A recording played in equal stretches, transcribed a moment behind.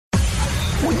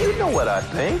Well, you know what I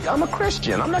think. I'm a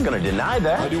Christian. I'm not going to deny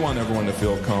that. I do want everyone to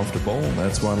feel comfortable, and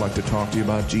that's why I'd like to talk to you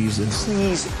about Jesus.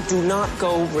 Please do not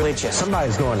go religious.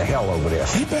 Somebody's going to hell over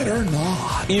this. He better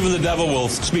not. Even the devil will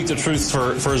speak the truth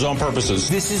for his own purposes.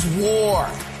 This is war.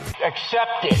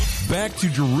 Accept it. Back to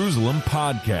Jerusalem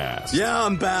podcast. Yeah,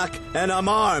 I'm back, and I'm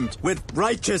armed with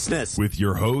righteousness. With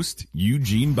your host,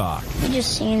 Eugene Bach. He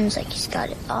just seems like he's got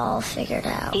it all figured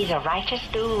out. He's a righteous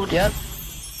dude. Yep.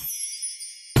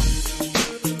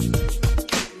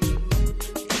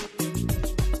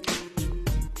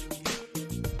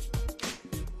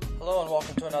 Hello and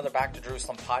welcome to another Back to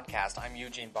Jerusalem podcast. I'm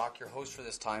Eugene Bach, your host for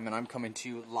this time, and I'm coming to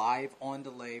you live on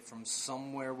delay from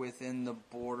somewhere within the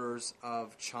borders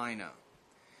of China.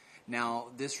 Now,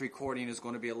 this recording is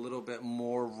going to be a little bit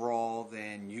more raw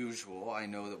than usual. I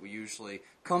know that we usually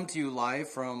come to you live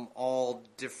from all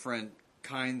different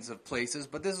kinds of places,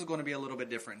 but this is going to be a little bit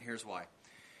different. Here's why.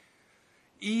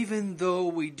 Even though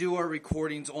we do our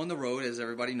recordings on the road, as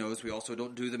everybody knows, we also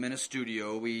don't do them in a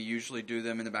studio. We usually do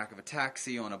them in the back of a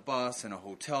taxi, on a bus, in a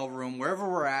hotel room. Wherever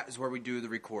we're at is where we do the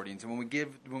recordings. And when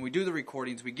we do the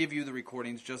recordings, we give you the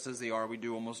recordings just as they are. We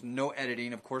do almost no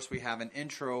editing. Of course, we have an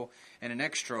intro and an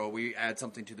extra. We add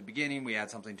something to the beginning. We add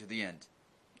something to the end.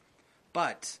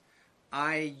 But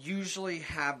I usually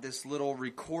have this little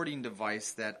recording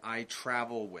device that I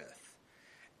travel with.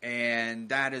 And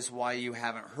that is why you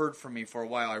haven't heard from me for a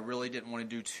while. I really didn't want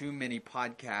to do too many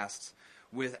podcasts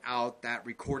without that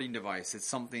recording device. It's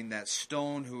something that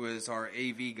Stone, who is our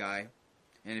AV guy,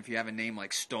 and if you have a name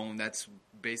like Stone, that's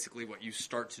basically what you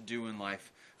start to do in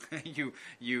life.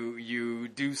 you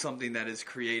do something that is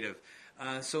creative.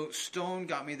 So Stone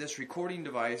got me this recording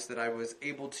device that I was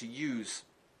able to use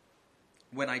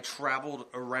when I traveled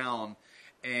around,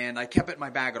 and I kept it in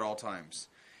my bag at all times.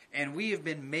 And we have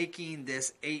been making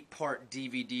this 8-part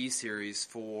DVD series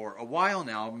for a while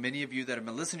now. Many of you that have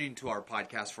been listening to our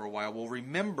podcast for a while will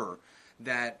remember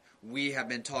that we have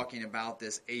been talking about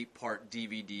this 8-part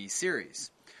DVD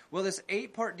series. Well, this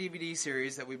 8-part DVD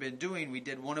series that we've been doing, we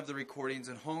did one of the recordings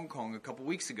in Hong Kong a couple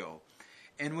weeks ago.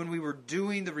 And when we were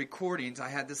doing the recordings, I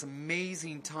had this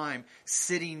amazing time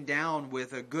sitting down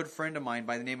with a good friend of mine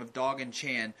by the name of Dogan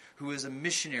Chan, who is a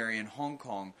missionary in Hong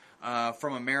Kong,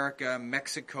 from America,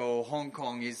 Mexico, Hong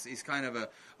Kong. He's kind of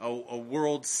a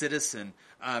world citizen,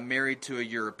 married to a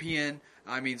European.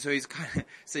 I mean, so he's kind of,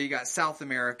 so you got South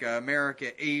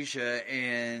America, Asia,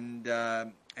 and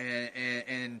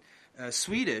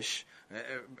Swedish.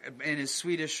 And his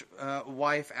Swedish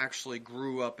wife actually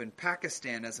grew up in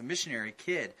Pakistan as a missionary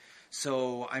kid.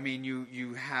 So, I mean,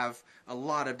 you have a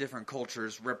lot of different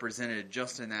cultures represented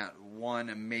just in that one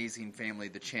amazing family,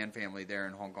 the Chan family there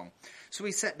in Hong Kong. So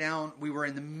we sat down. We were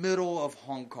in the middle of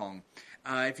Hong Kong.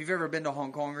 If you've ever been to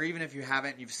Hong Kong, or even if you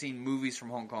haven't, you've seen movies from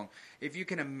Hong Kong, if you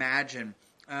can imagine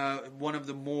one of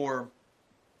the more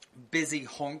busy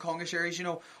Hong Kongish areas. You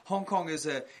know, Hong Kong is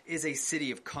a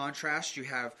city of contrast. You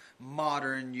have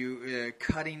modern,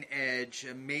 cutting edge,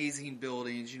 amazing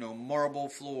buildings. You know, marble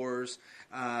floors,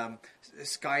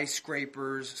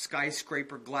 skyscrapers,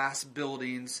 skyscraper glass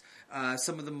buildings.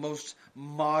 Some of the most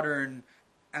modern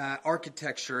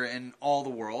architecture in all the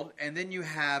world. And then you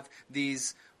have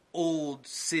these old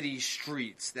city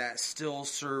streets that still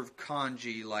serve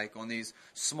kanji, like on these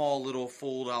small little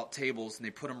fold-out tables, and they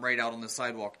put them right out on the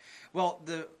sidewalk. Well,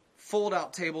 the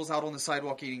fold-out tables out on the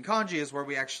sidewalk eating kanji is where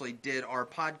we actually did our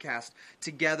podcast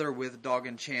together with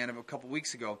Dogan Chan a couple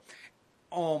weeks ago.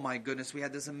 Oh my goodness, we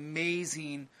had this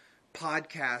amazing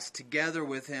podcast together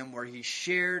with him where he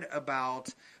shared about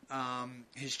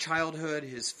his childhood,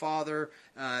 his father,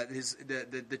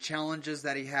 the challenges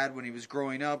that he had when he was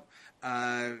growing up,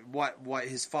 what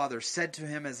his father said to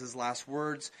him as his last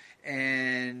words,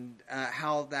 and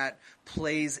how that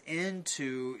plays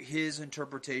into his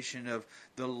interpretation of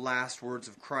the last words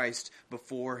of Christ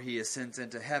before he ascends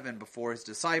into heaven before his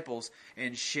disciples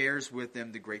and shares with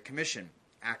them the Great Commission,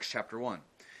 Acts chapter 1.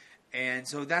 And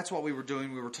so that's what we were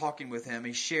doing. We were talking with him.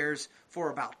 He shares for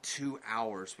about 2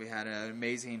 hours. We had an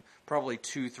amazing, probably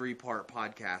 2-3-part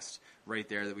podcast right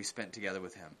there that we spent together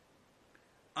with him.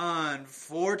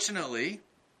 Unfortunately,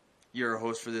 your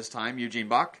host for this time, Eugene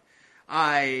Bach,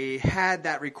 I had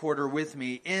that recorder with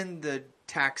me in the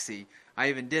taxi. I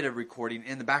even did a recording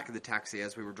in the back of the taxi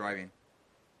as we were driving.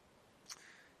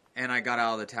 And I got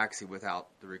out of the taxi without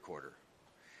the recorder.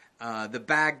 The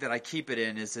bag that I keep it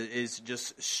in is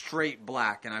just straight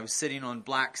black, and I was sitting on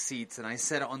black seats, and I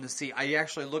set it on the seat. I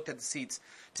actually looked at the seats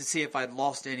to see if I'd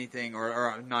lost anything,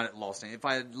 or not lost anything, if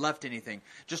I had left anything.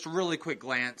 Just a really quick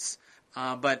glance.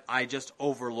 but I just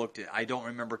overlooked it. I don't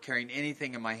remember carrying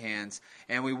anything in my hands.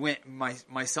 And we went,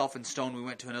 myself and Stone, we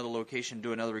went to another location to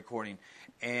do another recording.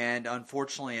 And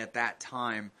unfortunately, at that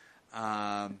time,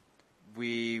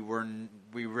 we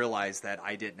realized that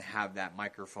I didn't have that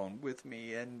microphone with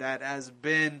me, and that has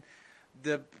been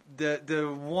the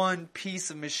one piece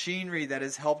of machinery that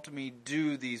has helped me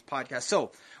do these podcasts.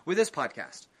 So with this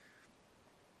podcast,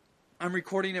 I'm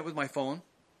recording it with my phone.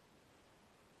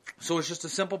 So it's just a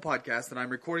simple podcast that I'm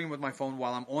recording with my phone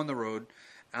while I'm on the road.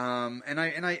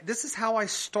 This is how I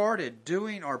started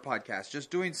doing our podcast, just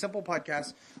doing simple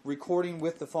podcasts, recording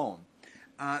with the phone.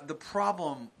 The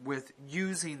problem with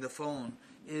using the phone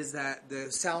is that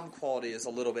the sound quality is a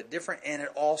little bit different, and it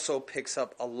also picks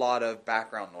up a lot of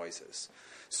background noises.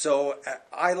 So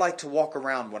I like to walk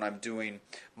around when I'm doing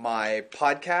my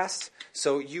podcast.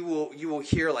 So you will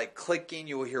hear like clicking,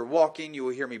 you will hear walking, you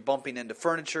will hear me bumping into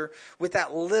furniture. With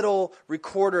that little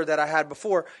recorder that I had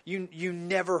before, you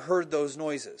never heard those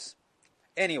noises.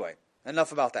 Anyway,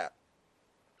 enough about that.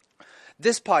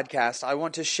 This podcast, I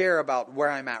want to share about where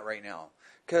I'm at right now.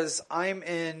 Because I'm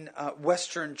in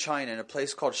western China, in a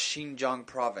place called Xinjiang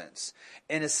province,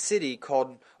 in a city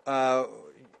called,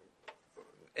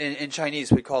 in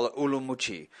Chinese we call it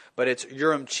Urumqi, but it's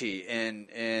Urumqi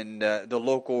in the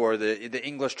local or the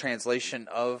English translation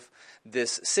of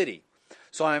this city.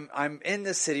 So I'm in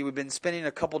this city. We've been spending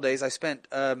a couple days. I spent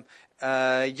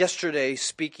yesterday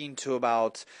speaking to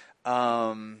about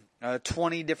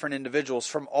 20 different individuals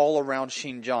from all around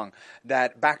Xinjiang,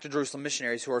 that Back to Jerusalem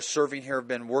missionaries who are serving here, have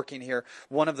been working here.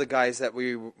 One of the guys that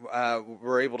we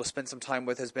were able to spend some time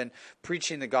with has been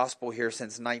preaching the gospel here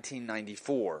since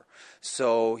 1994.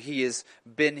 So he has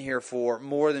been here for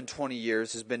more than 20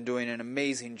 years, has been doing an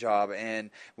amazing job. And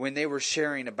when they were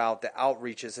sharing about the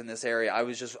outreaches in this area, I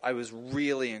was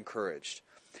really encouraged.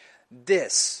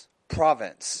 This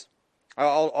province,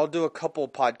 I'll do a couple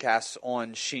podcasts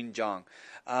on Xinjiang.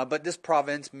 But this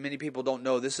province, many people don't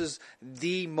know, this is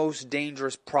the most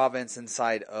dangerous province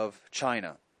inside of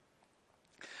China.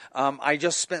 I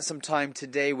just spent some time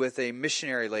today with a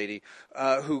missionary lady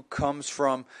who comes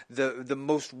from the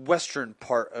most western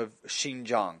part of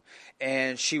Xinjiang,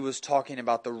 and she was talking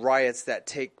about the riots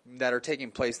that are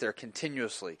taking place there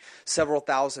continuously. Several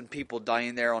thousand people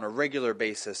dying there on a regular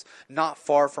basis, not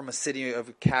far from a city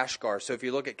of Kashgar. So if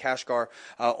you look at Kashgar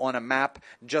on a map,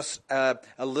 just a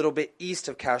little bit east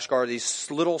of Kashgar,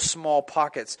 these little small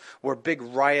pockets where big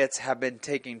riots have been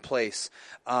taking place.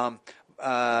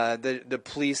 The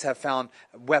police have found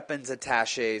weapons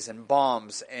attaches and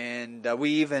bombs, and we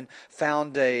even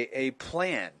found a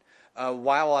plan.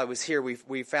 While I was here,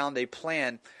 we found a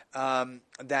plan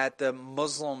that the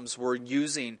Muslims were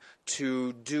using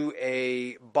to do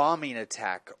a bombing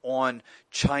attack on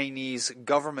Chinese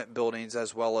government buildings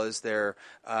as well as their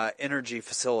energy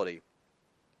facility.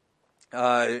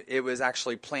 It was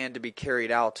actually planned to be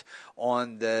carried out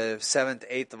on the 7th,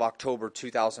 8th of October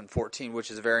 2014, which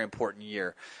is a very important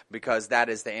year because that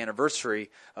is the anniversary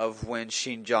of when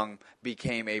Xinjiang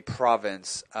became a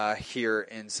province here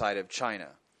inside of China.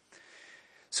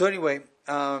 So anyway,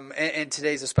 and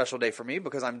today's a special day for me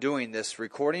because I'm doing this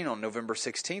recording on November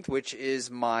 16th, which is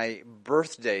my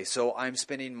birthday. So I'm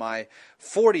spending my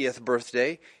 40th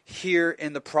birthday here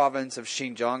in the province of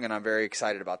Xinjiang, and I'm very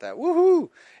excited about that. Woohoo!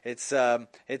 It's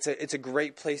a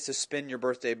great place to spend your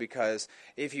birthday because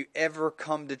if you ever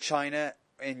come to China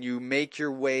and you make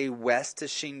your way west to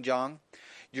Xinjiang,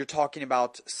 you're talking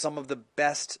about some of the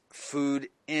best food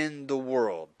in the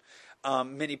world.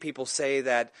 Many people say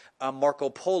that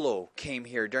Marco Polo came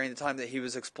here during the time that he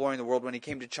was exploring the world. When he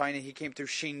came to China, he came through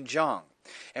Xinjiang.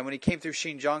 And when he came through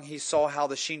Xinjiang, he saw how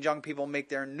the Xinjiang people make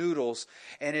their noodles,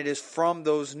 and it is from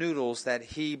those noodles that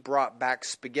he brought back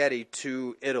spaghetti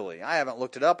to Italy. I haven't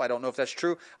looked it up. I don't know if that's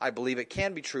true. I believe it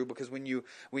can be true because when you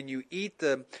eat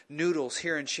the noodles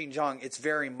here in Xinjiang, it's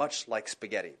very much like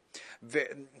spaghetti.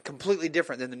 Completely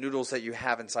different than the noodles that you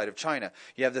have inside of China.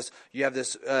 You have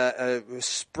this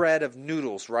spread of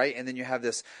noodles, right? And then you have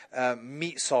this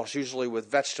meat sauce, usually with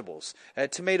vegetables,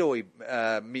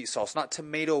 tomatoey meat sauce, not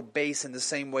tomato base in the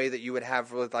same way that you would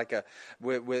have with like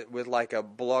a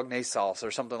bolognese sauce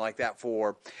or something like that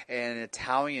for an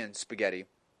Italian spaghetti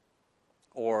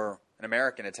or an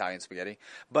American Italian spaghetti.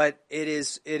 But it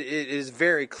is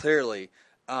very clearly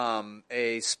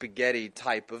a spaghetti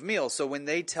type of meal. So when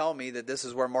they tell me that this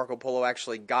is where Marco Polo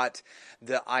actually got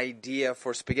the idea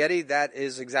for spaghetti, that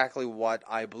is exactly what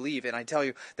I believe. And I tell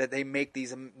you that they make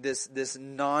this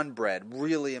naan bread,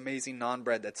 really amazing naan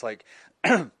bread that's like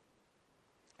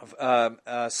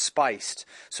spiced.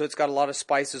 So it's got a lot of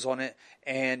spices on it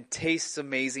and tastes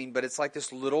amazing, but it's like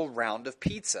this little round of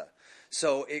pizza.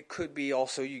 So it could be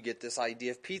also you get this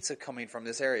idea of pizza coming from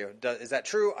this area. Is that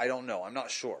true? I don't know. I'm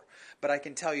not sure. But I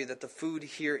can tell you that the food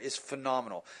here is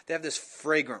phenomenal. They have this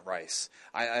fragrant rice.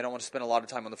 I don't want to spend a lot of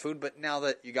time on the food, but now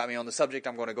that you got me on the subject,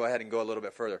 I'm going to go ahead and go a little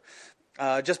bit further.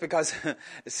 Just because,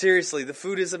 seriously, the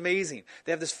food is amazing.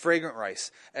 They have this fragrant rice.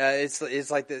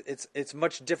 It's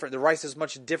much different. The rice is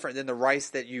much different than the rice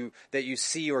that you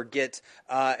see or get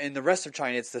in the rest of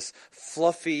China. It's this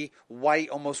fluffy, white,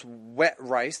 almost wet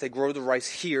rice. They grow the rice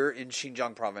here in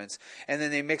Xinjiang province, and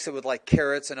then they mix it with like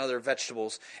carrots and other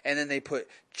vegetables, and then they put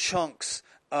chunks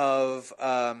of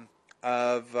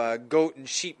goat and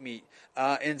sheep meat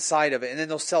inside of it, and then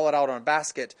they'll sell it out on a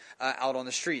basket out on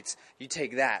the streets. You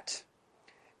take that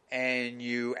and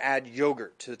you add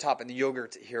yogurt to the top, and the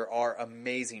yogurts here are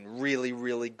amazing, really,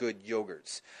 really good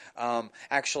yogurts.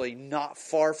 Actually, not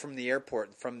far from the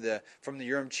airport, from the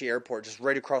Urumqi airport, just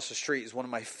right across the street, is one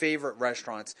of my favorite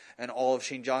restaurants in all of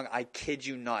Xinjiang. I kid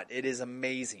you not, it is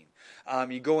amazing.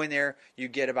 You go in there, you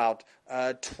get about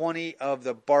 20 of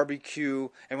the barbecue,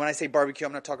 and when I say barbecue,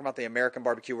 I'm not talking about the American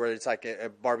barbecue where it's like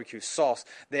a barbecue sauce.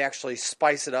 They actually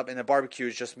spice it up, and the barbecue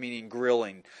is just meaning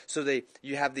grilling. So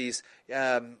you have these.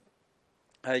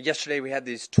 Yesterday we had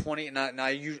these 20, and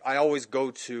I always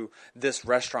go to this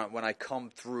restaurant when I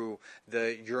come through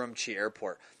the Urumqi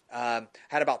airport. Had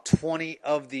about 20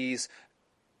 of these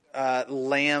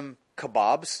lamb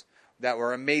kebabs that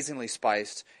were amazingly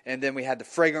spiced, and then we had the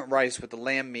fragrant rice with the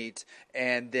lamb meat,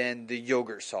 and then the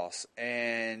yogurt sauce,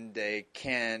 and a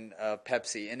can of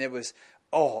Pepsi, and it was,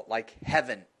 like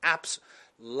heaven,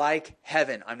 like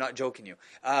heaven. I'm not joking you.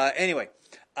 Anyway,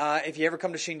 if you ever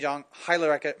come to Xinjiang, highly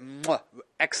recommend.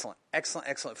 Excellent, excellent,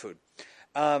 excellent food.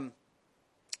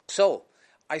 So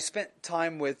I spent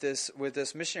time with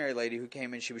this missionary lady who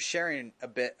came in. She was sharing a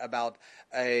bit about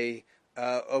a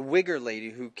Uyghur lady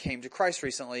who came to Christ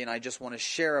recently, and I just want to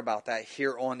share about that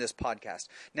here on this podcast.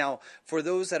 Now, for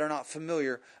those that are not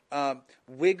familiar,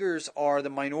 Uyghurs are the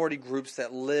minority groups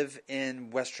that live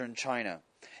in Western China.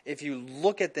 If you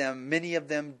look at them, many of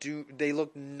them they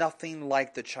look nothing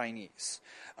like the Chinese.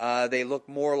 They look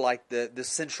more like the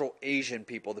Central Asian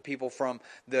people, the people from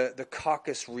the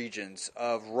Caucasus regions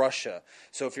of Russia.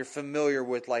 So if you're familiar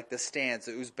with like the Stans,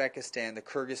 the Uzbekistan, the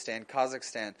Kyrgyzstan,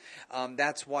 Kazakhstan,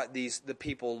 that's what the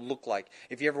people look like.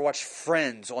 If you ever watch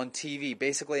Friends on TV,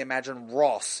 basically imagine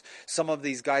Ross. Some of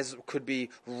these guys could be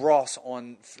Ross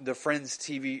on the Friends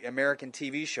American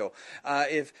TV show.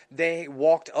 If they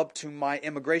walked up to my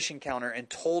immigration counter and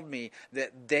told me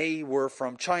that they were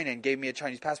from China and gave me a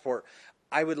Chinese passport,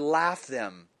 I would laugh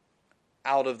them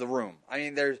out of the room. I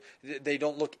mean, they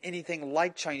don't look anything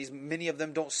like Chinese. Many of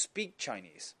them don't speak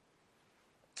Chinese.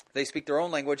 They speak their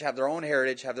own language, have their own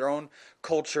heritage, have their own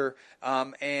culture,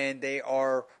 and they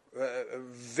are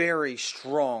very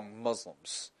strong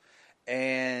Muslims.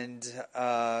 And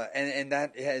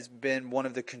that has been one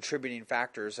of the contributing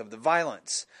factors of the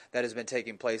violence that has been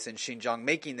taking place in Xinjiang,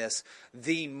 making this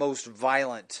the most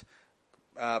violent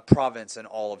province in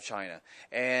all of China.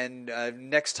 And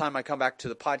next time I come back to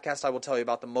the podcast, I will tell you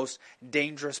about the most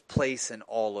dangerous place in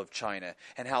all of China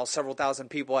and how several thousand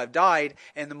people have died,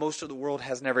 and the most of the world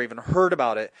has never even heard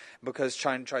about it because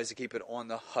China tries to keep it on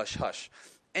the hush-hush.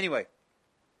 Anyway,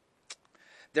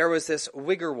 there was this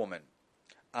Uyghur woman,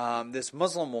 this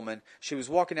Muslim woman. She was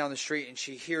walking down the street and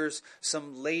she hears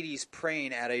some ladies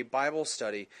praying at a Bible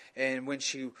study. And when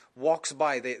she walks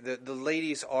by, the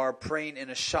ladies are praying in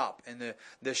a shop, and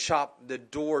the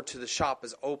door to the shop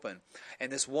is open. And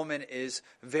this woman is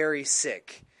very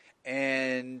sick.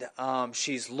 And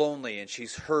she's lonely and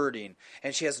she's hurting,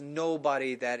 and she has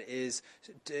nobody that is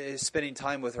spending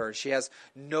time with her. She has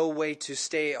no way to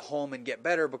stay at home and get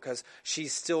better because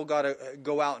she's still got to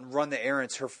go out and run the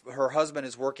errands. Her husband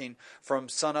is working from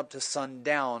sun up to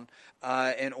sundown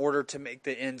in order to make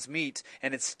the ends meet,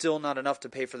 and it's still not enough to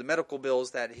pay for the medical bills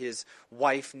that his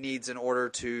wife needs in order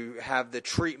to have the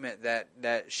treatment that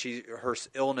her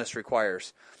illness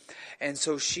requires. And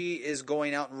so she is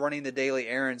going out and running the daily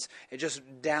errands and just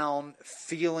down,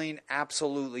 feeling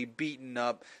absolutely beaten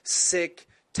up, sick,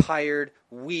 tired,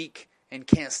 weak, and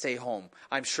can't stay home.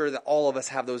 I'm sure that all of us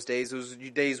have those days. Those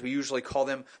days, we usually call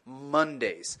them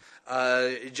Mondays.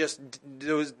 The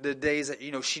days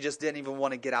that, she just didn't even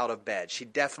want to get out of bed. She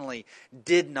definitely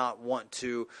did not want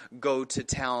to go to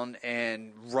town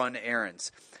and run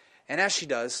errands. And as she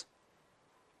does,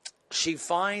 she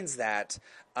finds that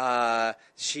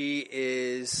she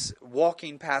is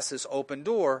walking past this open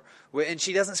door, and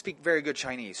she doesn't speak very good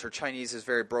Chinese. Her Chinese is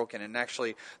very broken, and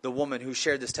actually the woman who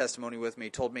shared this testimony with me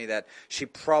told me that she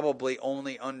probably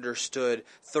only understood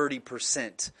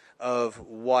 30% of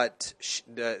what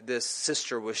this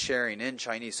sister was sharing in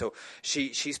Chinese. So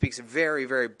she speaks very,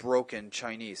 very broken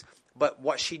Chinese. But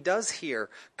what she does hear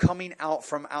coming out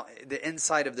from the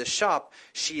inside of the shop,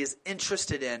 she is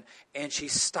interested in, and she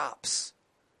stops.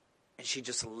 And she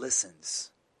just listens.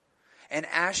 And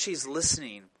as she's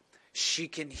listening, she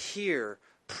can hear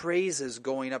praises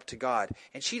going up to God.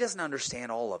 And she doesn't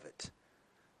understand all of it.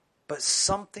 But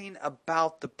something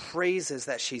about the praises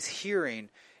that she's hearing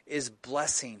is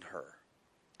blessing her.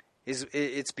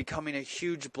 It's becoming a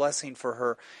huge blessing for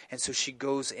her. And so she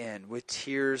goes in with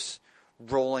tears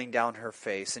rolling down her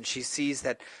face. And she sees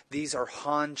that these are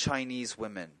Han Chinese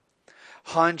women.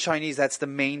 Han Chinese, that's the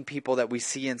main people that we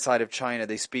see inside of China.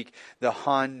 They speak the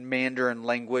Han Mandarin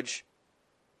language.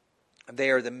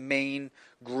 They are the main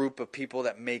group of people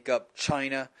that make up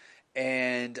China.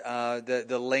 And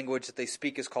the language that they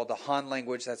speak is called the Han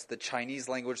language. That's the Chinese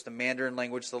language, the Mandarin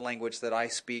language, the language that I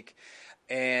speak.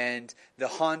 And the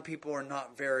Han people are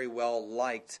not very well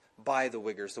liked by the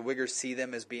Uyghurs. The Uyghurs see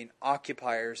them as being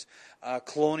occupiers,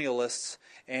 colonialists,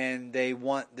 and they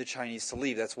want the Chinese to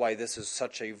leave. That's why this is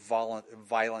such a violent,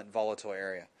 volatile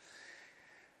area.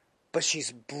 But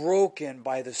she's broken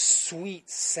by the sweet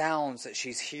sounds that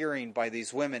she's hearing by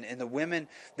these women. And the women,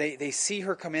 they see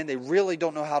her come in. They really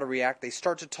don't know how to react. They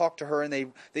start to talk to her, and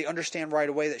they understand right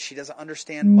away that she doesn't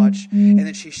understand much. And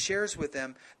then she shares with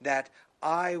them that,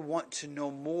 I want to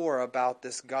know more about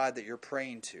this God that you're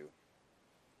praying to.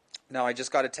 Now, I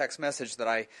just got a text message that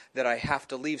I have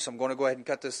to leave, so I'm going to go ahead and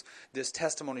cut this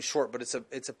testimony short, but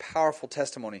it's a powerful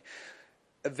testimony.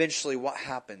 Eventually, what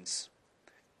happens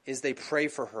is they pray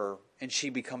for her, and she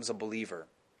becomes a believer.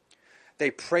 They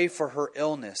pray for her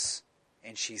illness,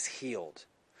 and she's healed.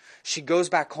 She goes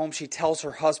back home. She tells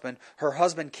her husband. Her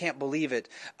husband can't believe it.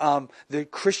 The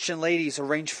Christian ladies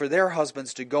arrange for their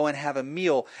husbands to go and have a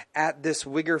meal at this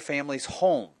Uyghur family's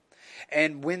home.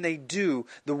 And when they do,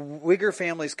 the Uyghur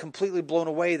family is completely blown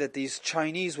away that these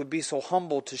Chinese would be so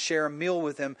humble to share a meal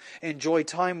with them, enjoy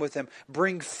time with them,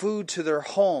 bring food to their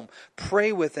home,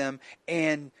 pray with them.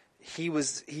 And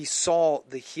he saw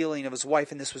the healing of his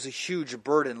wife, and this was a huge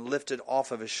burden lifted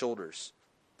off of his shoulders.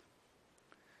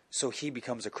 So he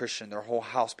becomes a Christian. Their whole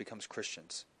house becomes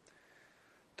Christians.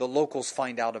 The locals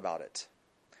find out about it.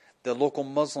 The local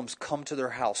Muslims come to their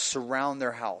house, surround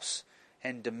their house,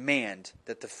 and demand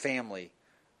that the family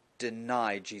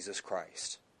deny Jesus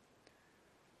Christ.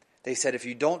 They said, if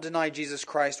you don't deny Jesus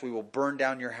Christ, we will burn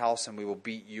down your house and we will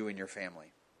beat you and your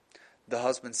family. The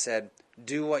husband said,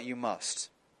 do what you must.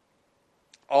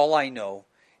 All I know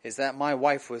is that my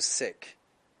wife was sick,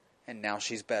 and now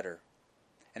she's better.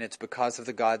 And it's because of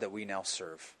the God that we now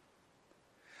serve.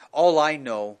 All I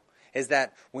know is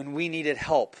that when we needed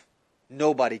help,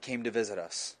 nobody came to visit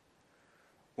us.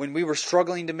 When we were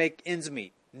struggling to make ends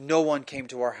meet, no one came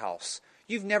to our house.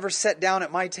 You've never sat down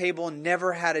at my table and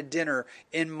never had a dinner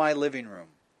in my living room.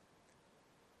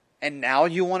 And now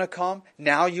you want to come?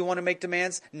 Now you want to make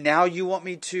demands? Now you want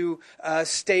me to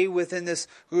stay within this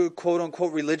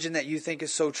quote-unquote religion that you think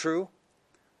is so true?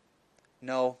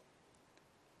 No.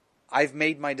 I've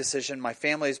made my decision, my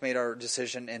family has made our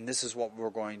decision, and this is what we're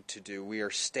going to do. We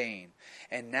are staying.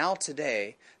 And now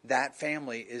today, that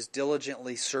family is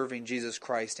diligently serving Jesus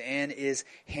Christ and is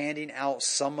handing out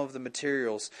some of the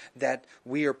materials that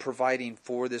we are providing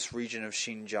for this region of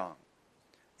Xinjiang.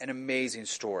 An amazing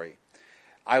story.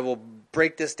 I will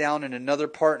break this down in another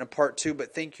part, in a part 2,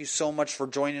 but thank you so much for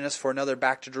joining us for another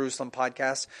Back to Jerusalem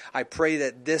podcast. I pray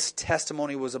that this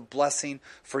testimony was a blessing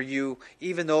for you,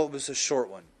 even though it was a short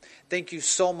one. Thank you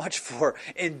so much for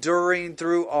enduring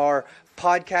through our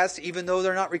podcast, even though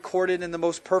they're not recorded in the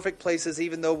most perfect places,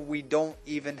 even though we don't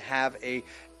even have a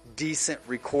decent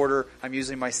recorder. I'm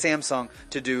using my Samsung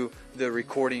to do the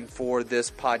recording for this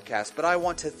podcast. But I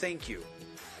want to thank you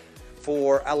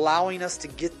for allowing us to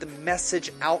get the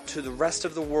message out to the rest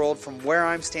of the world from where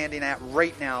I'm standing at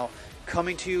right now,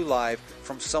 coming to you live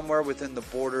from somewhere within the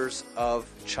borders of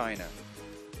China.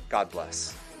 God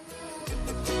bless.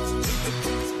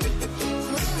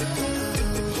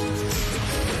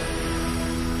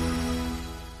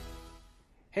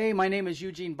 Hey, my name is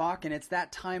Eugene Bach, and it's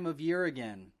that time of year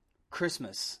again,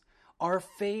 Christmas, our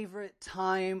favorite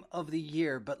time of the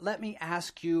year. But let me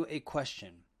ask you a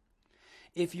question.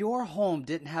 If your home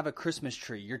didn't have a Christmas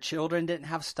tree, your children didn't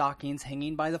have stockings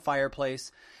hanging by the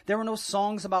fireplace, there were no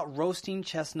songs about roasting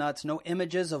chestnuts, no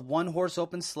images of one-horse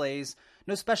open sleighs,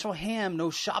 No special ham, no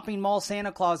shopping mall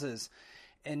Santa Clauses,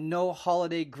 and no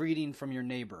holiday greeting from your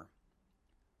neighbor.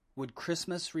 Would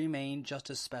Christmas remain just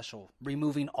as special,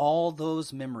 removing all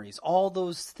those memories, all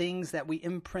those things that we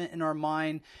imprint in our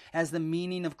mind as the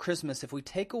meaning of Christmas? If we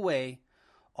take away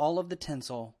all of the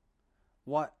tinsel,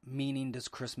 what meaning does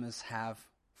Christmas have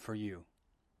for you?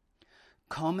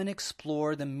 Come and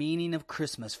explore the meaning of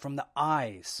Christmas from the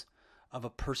eyes of a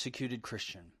persecuted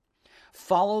Christian.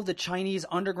 Follow the Chinese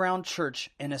underground church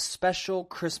in a special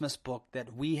Christmas book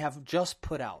that we have just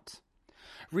put out.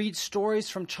 Read stories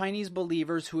from Chinese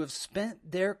believers who have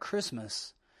spent their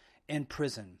Christmas in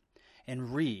prison.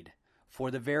 And read,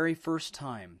 for the very first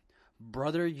time,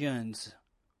 Brother Yun's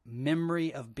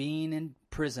memory of being in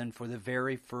prison for the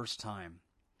very first time.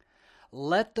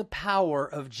 Let the power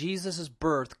of Jesus'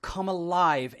 birth come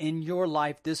alive in your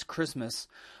life this Christmas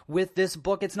with this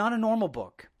book. It's not a normal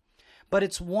book, but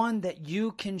it's one that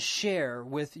you can share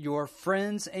with your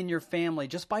friends and your family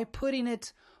just by putting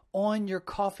it on your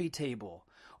coffee table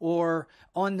or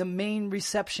on the main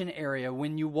reception area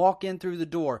when you walk in through the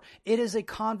door. It is a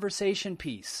conversation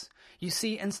piece. You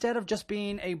see, instead of just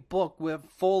being a book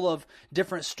full of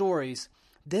different stories,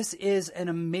 this is an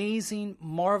amazing,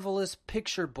 marvelous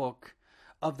picture book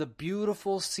of the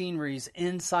beautiful sceneries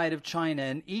inside of China.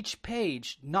 And each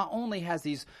page not only has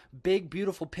these big,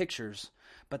 beautiful pictures,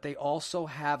 but they also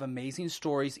have amazing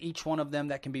stories, each one of them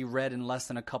that can be read in less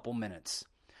than a couple minutes.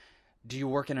 Do you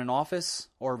work in an office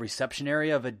or a reception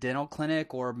area of a dental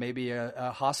clinic or maybe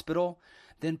a hospital?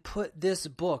 Then put this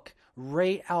book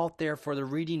right out there for the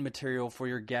reading material for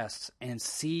your guests and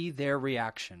see their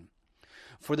reaction.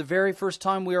 For the very first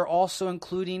time, we are also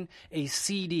including a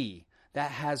CD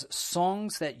that has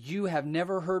songs that you have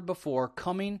never heard before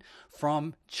coming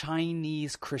from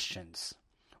Chinese Christians.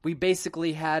 We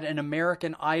basically had an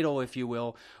American Idol, if you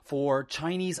will, for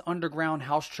Chinese underground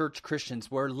house church Christians,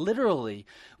 where literally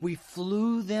we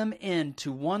flew them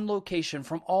into one location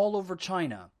from all over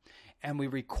China, and we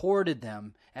recorded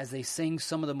them as they sang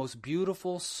some of the most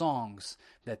beautiful songs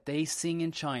that they sing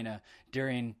in China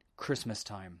during Christmas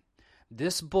time.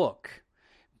 This book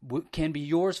can be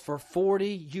yours for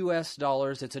 $40 US.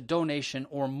 It's a donation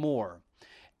or more.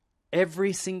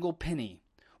 Every single penny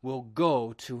will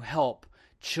go to help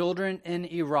children in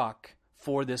Iraq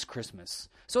for this Christmas.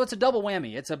 So it's a double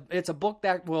whammy. It's a book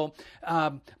that will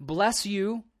bless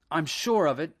you. I'm sure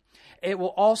of it. It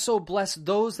will also bless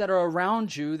those that are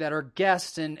around you that are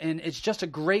guests, and it's just a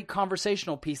great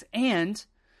conversational piece. And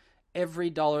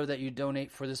every dollar that you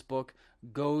donate for this book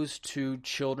goes to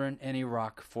children in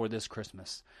Iraq for this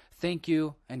Christmas. Thank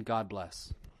you, and God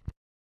bless.